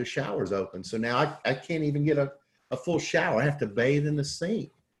anymore that have their showers open. So now I can't even get a full shower. I have to bathe in the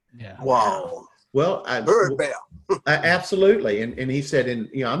sink. Yeah. Wow. Well, Bird bear. absolutely. And he said, and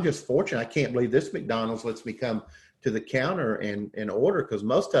I'm just fortunate. I can't believe this McDonald's lets me come to the counter and order, because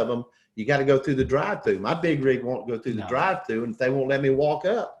most of them you got to go through the drive-through. My big rig won't go through the drive-through, and if they won't let me walk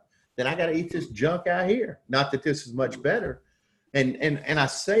up, then I got to eat this junk out here. Not that this is much better. And I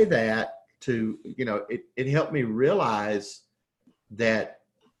say that to, it helped me realize that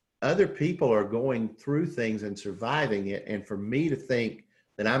other people are going through things and surviving it. And for me to think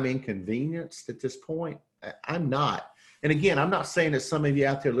that I'm inconvenienced at this point, I'm not. And again, I'm not saying that some of you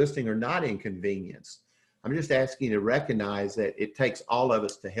out there listening are not inconvenienced. I'm just asking you to recognize that it takes all of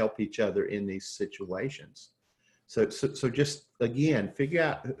us to help each other in these situations. So just, again, figure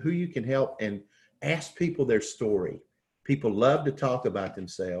out who you can help and ask people their story. People love to talk about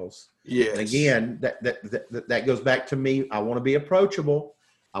themselves. Yes. And again, that goes back to me. I want to be approachable.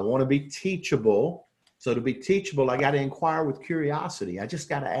 I want to be teachable. So to be teachable, I got to inquire with curiosity. I just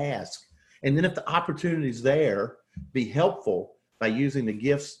got to ask. And then if the opportunity is there, be helpful by using the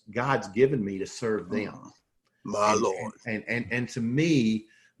gifts God's given me to serve them. My Lord. And to me,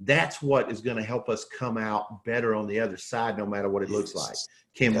 that's what is going to help us come out better on the other side, no matter what it looks like.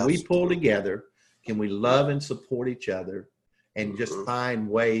 Can we pull together? Can we love and support each other and just find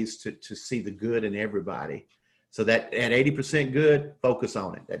ways to see the good in everybody? So that at 80% good, focus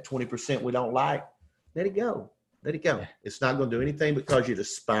on it. That 20% we don't like, let it go. Let it go. Yeah. It's not going to do anything but cause you to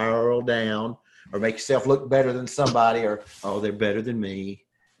spiral down or make yourself look better than somebody, or, oh, they're better than me.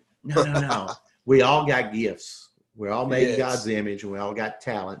 No. We all got gifts. We're all made in God's image, and we all got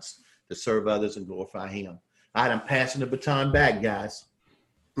talents to serve others and glorify Him. All right, I'm passing the baton back, guys.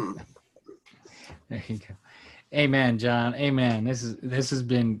 There you go. Amen, John. Amen. This has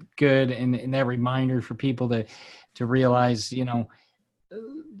been good, and that reminder for people to realize,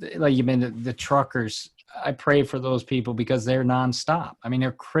 like you mentioned, the truckers. I pray for those people because they're nonstop. I mean,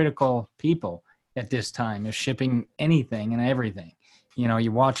 they're critical people at this time. They're shipping anything and everything.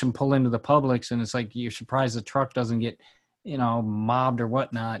 You watch them pull into the Publix, and it's like you're surprised the truck doesn't get, mobbed or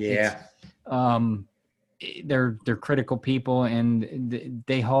whatnot. Yeah. They're critical people, and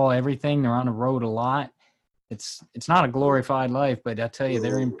they haul everything. They're on the road a lot. It's not a glorified life, but I tell you,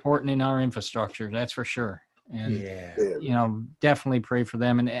 they're important in our infrastructure. That's for sure. And, definitely pray for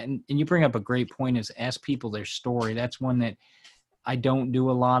them. And you bring up a great point, is ask people their story. That's one that I don't do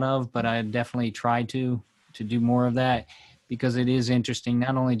a lot of, but I definitely try to do more of that, because it is interesting.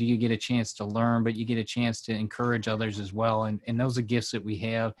 Not only do you get a chance to learn, but you get a chance to encourage others as well. And those are gifts that we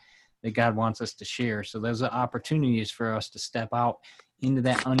have that God wants us to share. So those are opportunities for us to step out into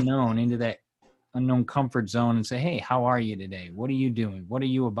that unknown comfort zone and say, hey, how are you today? What are you doing? What are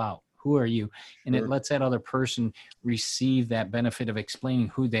you about? Who are you? And it lets that other person receive that benefit of explaining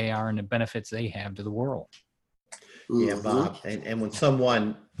who they are and the benefits they have to the world. Yeah, Bob. And when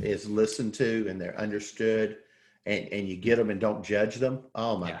someone is listened to and they're understood, and you get them and don't judge them,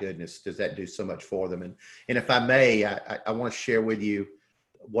 oh my goodness, does that do so much for them? And if I may, I want to share with you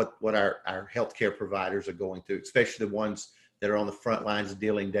what our healthcare providers are going through, especially the ones that are on the front lines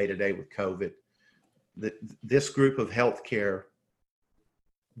dealing day to day with COVID. This group of healthcare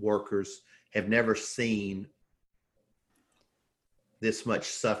workers have never seen this much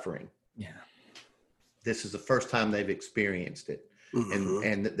suffering. Yeah. This is the first time they've experienced it. Mm-hmm.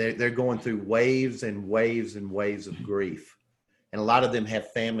 And they're going through waves and waves and waves of grief. And a lot of them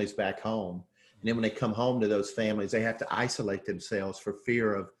have families back home. And then when they come home to those families, they have to isolate themselves for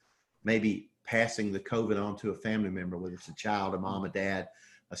fear of maybe passing the COVID on to a family member, whether it's a child, a mom, a dad,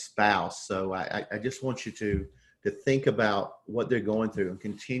 a spouse. So I just want you to think about what they're going through and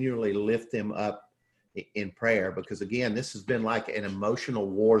continually lift them up in prayer, because again, this has been like an emotional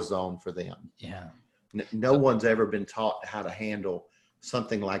war zone for them. Yeah. No one's ever been taught how to handle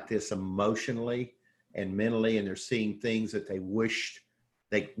something like this emotionally and mentally, and they're seeing things that they wished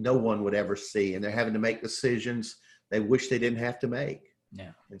no one would ever see, and they're having to make decisions they wish they didn't have to make.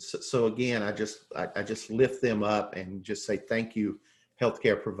 Yeah. And so again, I just lift them up and just say thank you,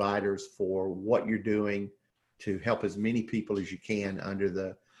 healthcare providers, for what you're doing to help as many people as you can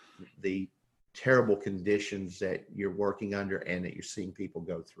under the terrible conditions that you're working under and that you're seeing people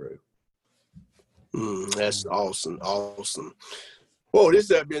go through. That's awesome. Whoa, this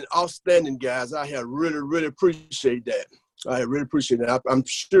has been outstanding, guys. I have really appreciate that. I really appreciate that. I'm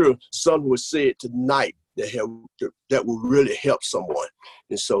sure some will say it tonight that will really help someone.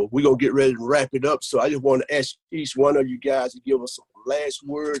 And so we're going to get ready to wrap it up. So I just want to ask each one of you guys to give us a last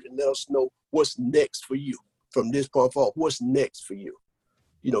word and let us know what's next for you from this point forward. What's next for you?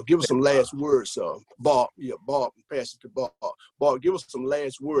 Give us some last words. Bob, pass it to Bob. Bob, give us some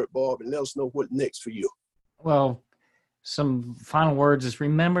last word, Bob, and let us know what's next for you. Well, some final words is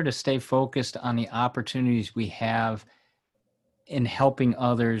remember to stay focused on the opportunities we have in helping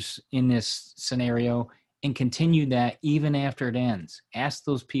others in this scenario, and continue that even after it ends. Ask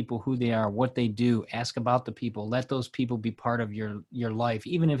those people who they are, what they do. Ask about the people. Let those people be part of your life,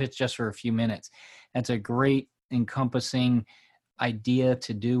 even if it's just for a few minutes. That's a great encompassing idea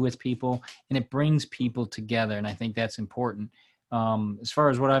to do with people, and it brings people together. And I think that's important. As far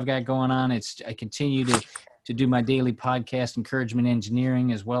as what I've got going on, I continue to do my daily podcast, Encouragement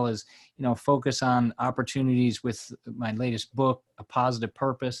Engineering, as well as, focus on opportunities with my latest book, A Positive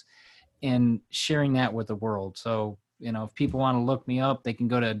Purpose, and sharing that with the world. So, if people want to look me up, they can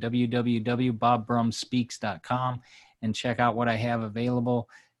go to www.bobbrumspeaks.com and check out what I have available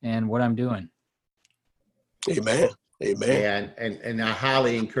and what I'm doing. Amen. Yeah, and I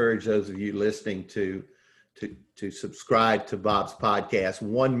highly encourage those of you listening to subscribe to Bob's podcast.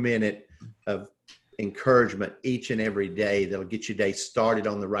 1 minute of encouragement each and every day that'll get your day started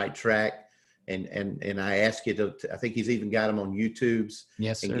on the right track. And I ask you to, I think he's even got him on YouTube's.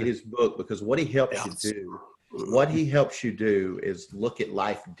 Yes, and sir. Get his book, because what he helps you do is look at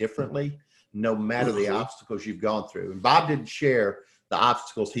life differently, no matter the obstacles you've gone through. And Bob didn't share the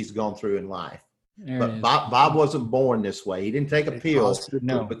obstacles he's gone through in life. But Bob wasn't born this way. He didn't take a pill to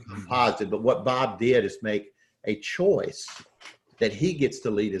become positive. But what Bob did is make a choice that he gets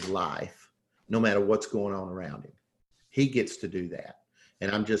to lead his life no matter what's going on around him. He gets to do that.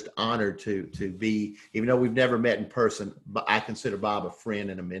 And I'm just honored to be, even though we've never met in person, but I consider Bob a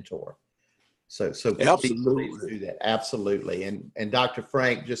friend and a mentor. So absolutely please do that. Absolutely. And Dr.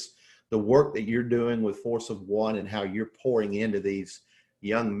 Frank, just the work that you're doing with Force of One and how you're pouring into these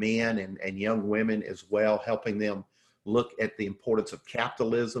young men and young women as well, helping them look at the importance of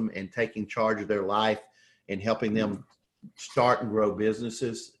capitalism and taking charge of their life and helping them start and grow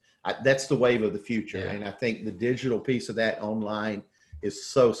businesses. That's the wave of the future. Yeah. And I think the digital piece of that online is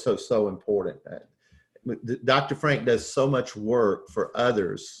so important. Dr. Frank does so much work for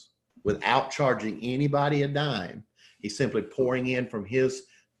others without charging anybody a dime. He's simply pouring in from his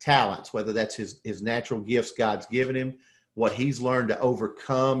talents, whether that's his natural gifts God's given him, what he's learned to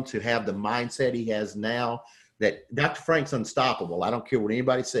overcome, to have the mindset he has now. That Dr. Frank's unstoppable. I don't care what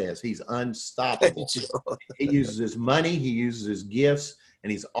anybody says. He's unstoppable. He uses his money, he uses his gifts,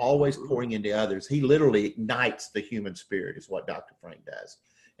 and he's always pouring into others. He literally ignites the human spirit is what Dr. Frank does.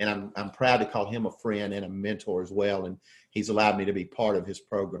 And I'm proud to call him a friend and a mentor as well. And he's allowed me to be part of his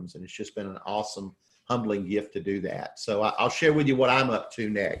programs. And it's just been an awesome, humbling gift to do that. So I'll share with you what I'm up to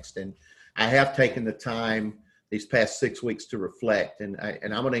next. And I have taken the time these past 6 weeks to reflect. And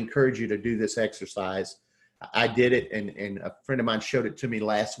I'm going to encourage you to do this exercise. I did it, and a friend of mine showed it to me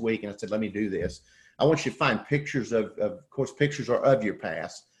last week, and I said, let me do this. I want you to find pictures of course, pictures are of your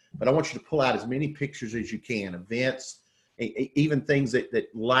past, but I want you to pull out as many pictures as you can, events, even things that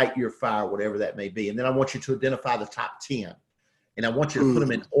light your fire, whatever that may be. And then I want you to identify the top 10, and I want you to put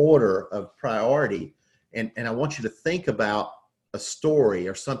them in order of priority. And I want you to think about a story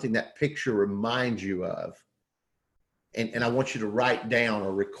or something that picture reminds you of. And I want you to write down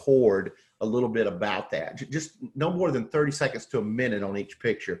or record a little bit about that. Just no more than 30 seconds to a minute on each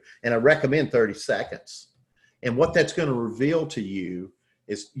picture. And I recommend 30 seconds. And what that's going to reveal to you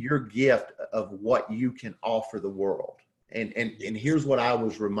is your gift of what you can offer the world. And here's what I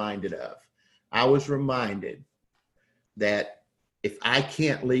was reminded of. I was reminded that if I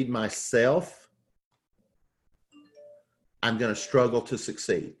can't lead myself, I'm going to struggle to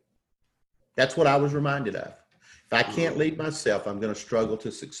succeed. That's what I was reminded of. If I can't lead myself, I'm going to struggle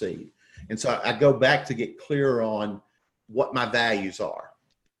to succeed. And so I go back to get clearer on what my values are.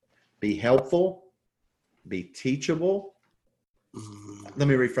 Be helpful, be teachable. Let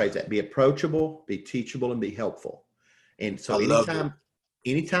me rephrase that. Be approachable, be teachable, and be helpful. And so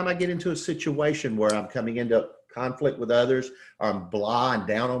anytime I get into a situation where I'm coming into conflict with others, or I'm blah and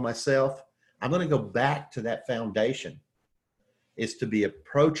down on myself, I'm going to go back to that foundation. Is to be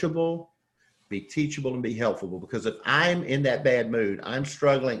approachable, be teachable, and be helpful. Because if I'm in that bad mood, I'm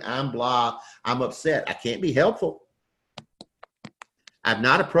struggling, I'm blah, I'm upset, I can't be helpful. I'm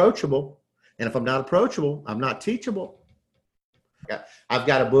not approachable. And if I'm not approachable, I'm not teachable. I've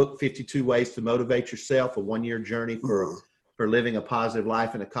got a book, 52 Ways to Motivate Yourself, a 1-year journey for living a positive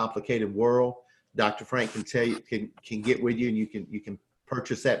life in a complicated world. Dr. Frank can tell you, can get with you, and you can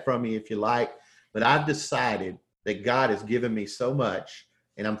purchase that from me if you like. But I've decided that God has given me so much,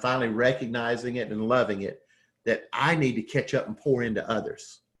 and I'm finally recognizing it and loving it, that I need to catch up and pour into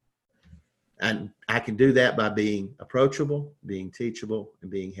others. And I can do that by being approachable, being teachable, and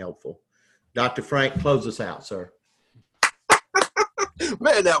being helpful. Dr. Frank, close us out, sir.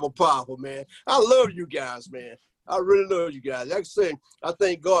 Man, that was powerful, man. I love you guys, man. I really love you guys. Like I said, I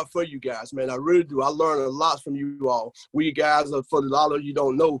thank God for you guys, man. I really do. I learn a lot from you all. We guys, for a lot of you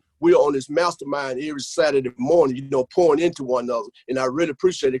don't know, we're on this mastermind every Saturday morning, you know, pouring into one another. And I really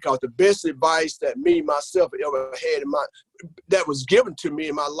appreciate it because the best advice that me, myself, ever had that was given to me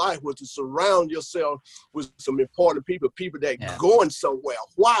in my life was to surround yourself with some important people that going somewhere.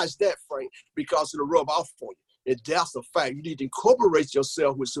 Why is that, Frank? Because it'll rub off on you. And that's a fact. You need to incorporate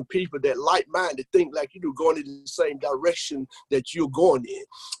yourself with some people that like-minded, think like you do, going in the same direction that you're going in.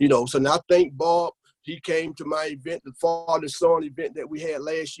 You know, so now I thank Bob. He came to my event, the father-son event that we had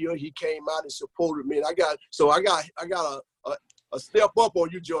last year. He came out and supported me. And I got a step up on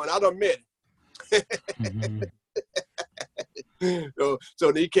you, John. I done met him. Mm-hmm.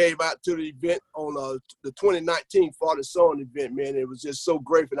 So he came out to the event on the 2019 father-son event, man. It was just so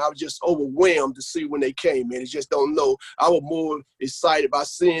grateful. I was just overwhelmed to see when they came, man. You just don't know. I was more excited by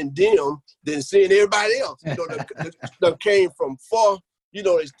seeing them than seeing everybody else. You know, they came from far. You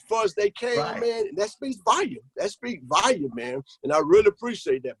know, as far as they came, man, and that speaks volume. That speaks volume, man. And I really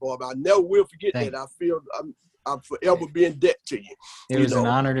appreciate that, Bob. I never will forget that. I feel I'm forever be in debt to you. It was an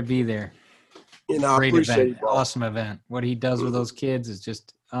honor to be there. And I Great appreciate event. it, Bob. Awesome event. What he does with those kids is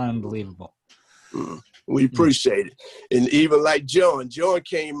just unbelievable. We appreciate it. And even like John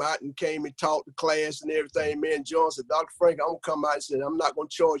came out and taught the class and everything, man. John said, Dr. Frank, I'm going to come out and say, I'm not going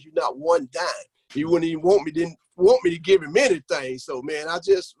to charge you not one dime. He wouldn't even didn't want me to give him anything. So, man, I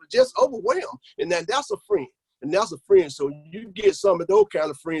just overwhelmed. And that's a friend. And that's a friend. So you get some of those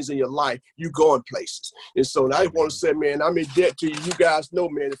kind of friends in your life, you going places. And so I want to say, man, I'm in debt to you. You guys know,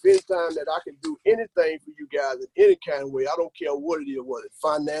 man, if any time that I can do anything for you guys in any kind of way, I don't care what it is, whether it's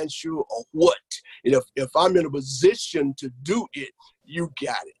financial or what. And if I'm in a position to do it, you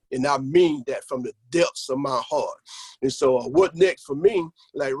got it. And I mean that from the depths of my heart. And so what next for me,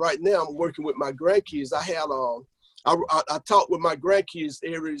 like right now, I'm working with my grandkids. I talk with my grandkids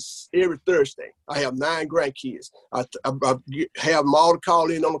every Thursday. I have 9 grandkids. I have them all to call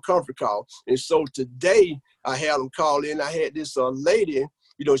in on a conference call. And so today I had them call in. I had this lady,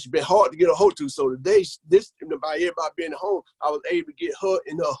 you know, she's been hard to get a hold to. So today, by everybody being home, I was able to get her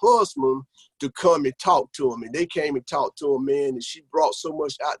and her husband to come and talk to him. And they came and talked to him, man. And she brought so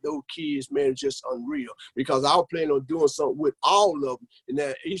much out those kids, man, it's just unreal. Because I was planning on doing something with all of them. And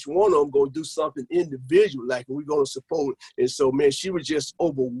that each one of them going to do something individual, like we're going to support. And so, man, she was just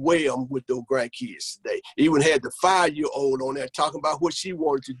overwhelmed with those grandkids today. Even had the 5-year-old on there talking about what she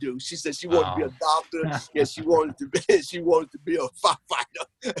wanted to do. She said she wanted to be a doctor and she wanted to be a firefighter,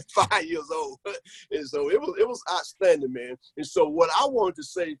 5 years old. And so it was outstanding, man. And so what I wanted to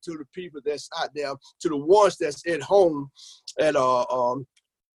say to the people that's out there, to the ones that's at home and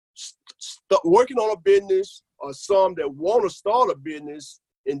working on a business, or some that want to start a business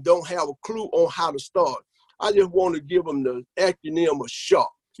and don't have a clue on how to start, I just want to give them the acronym of SHARP.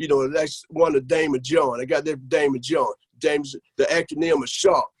 You know, that's one of Damon John. I got that Damon John. The acronym of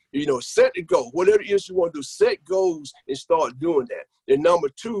SHARP. You know, set the goal. Whatever it is you want to do, set goals and start doing that. And number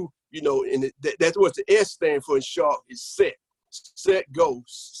 2, you know, and that's what the S stand for in SHARP is set. Set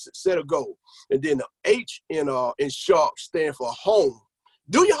goals, set a goal. And then the H in SHARP stand for home.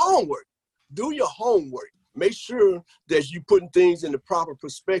 Do your homework. Do your homework. Make sure that you're putting things in the proper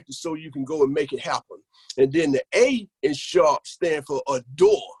perspective so you can go and make it happen. And then the A in SHARP stand for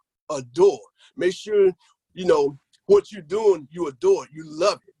adore. Adore. Make sure, you know, what you're doing, you adore it. You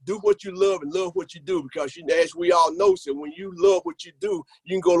love it. Do what you love and love what you do, because as we all know, so when you love what you do,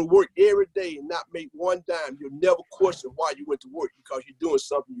 you can go to work every day and not make one dime. You'll never question why you went to work, because you're doing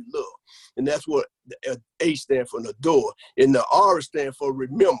something you love. And that's what the A stands for, adore. And the R stands for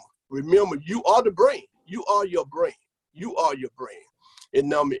remember. Remember, you are the brain. You are your brain. You are your brain.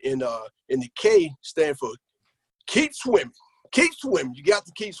 And the K stand for keep swimming. Keep swimming. You got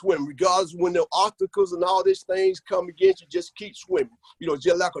to keep swimming, regardless when the obstacles and all these things come against you. Just keep swimming. You know,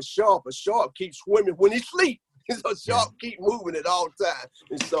 just like a shark keeps swimming when he sleeps. A shark keep moving at all times.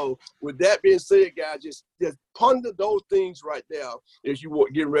 And so, with that being said, guys, just ponder those things right there as you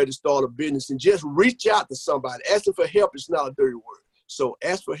getting ready to start a business, and just reach out to somebody. Asking for help is not a dirty word. So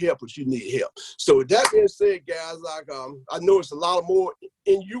ask for help if you need help. So with that being said, guys, like I know it's a lot more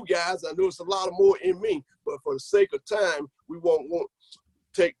in you guys. I know it's a lot more in me. But for the sake of time, we won't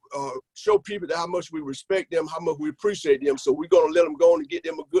take show people that how much we respect them, how much we appreciate them. So we're gonna let them go and get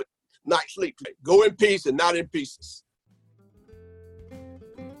them a good night's sleep. Go in peace and not in pieces.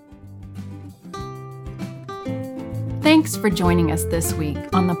 Thanks for joining us this week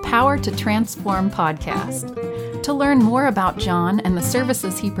on the Power to Transform podcast. To learn more about John and the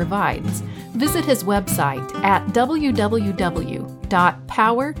services he provides, visit his website at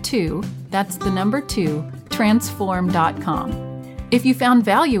www.power2, that's the number 2, transform.com. If you found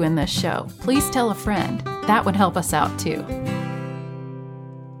value in this show, please tell a friend. That would help us out too.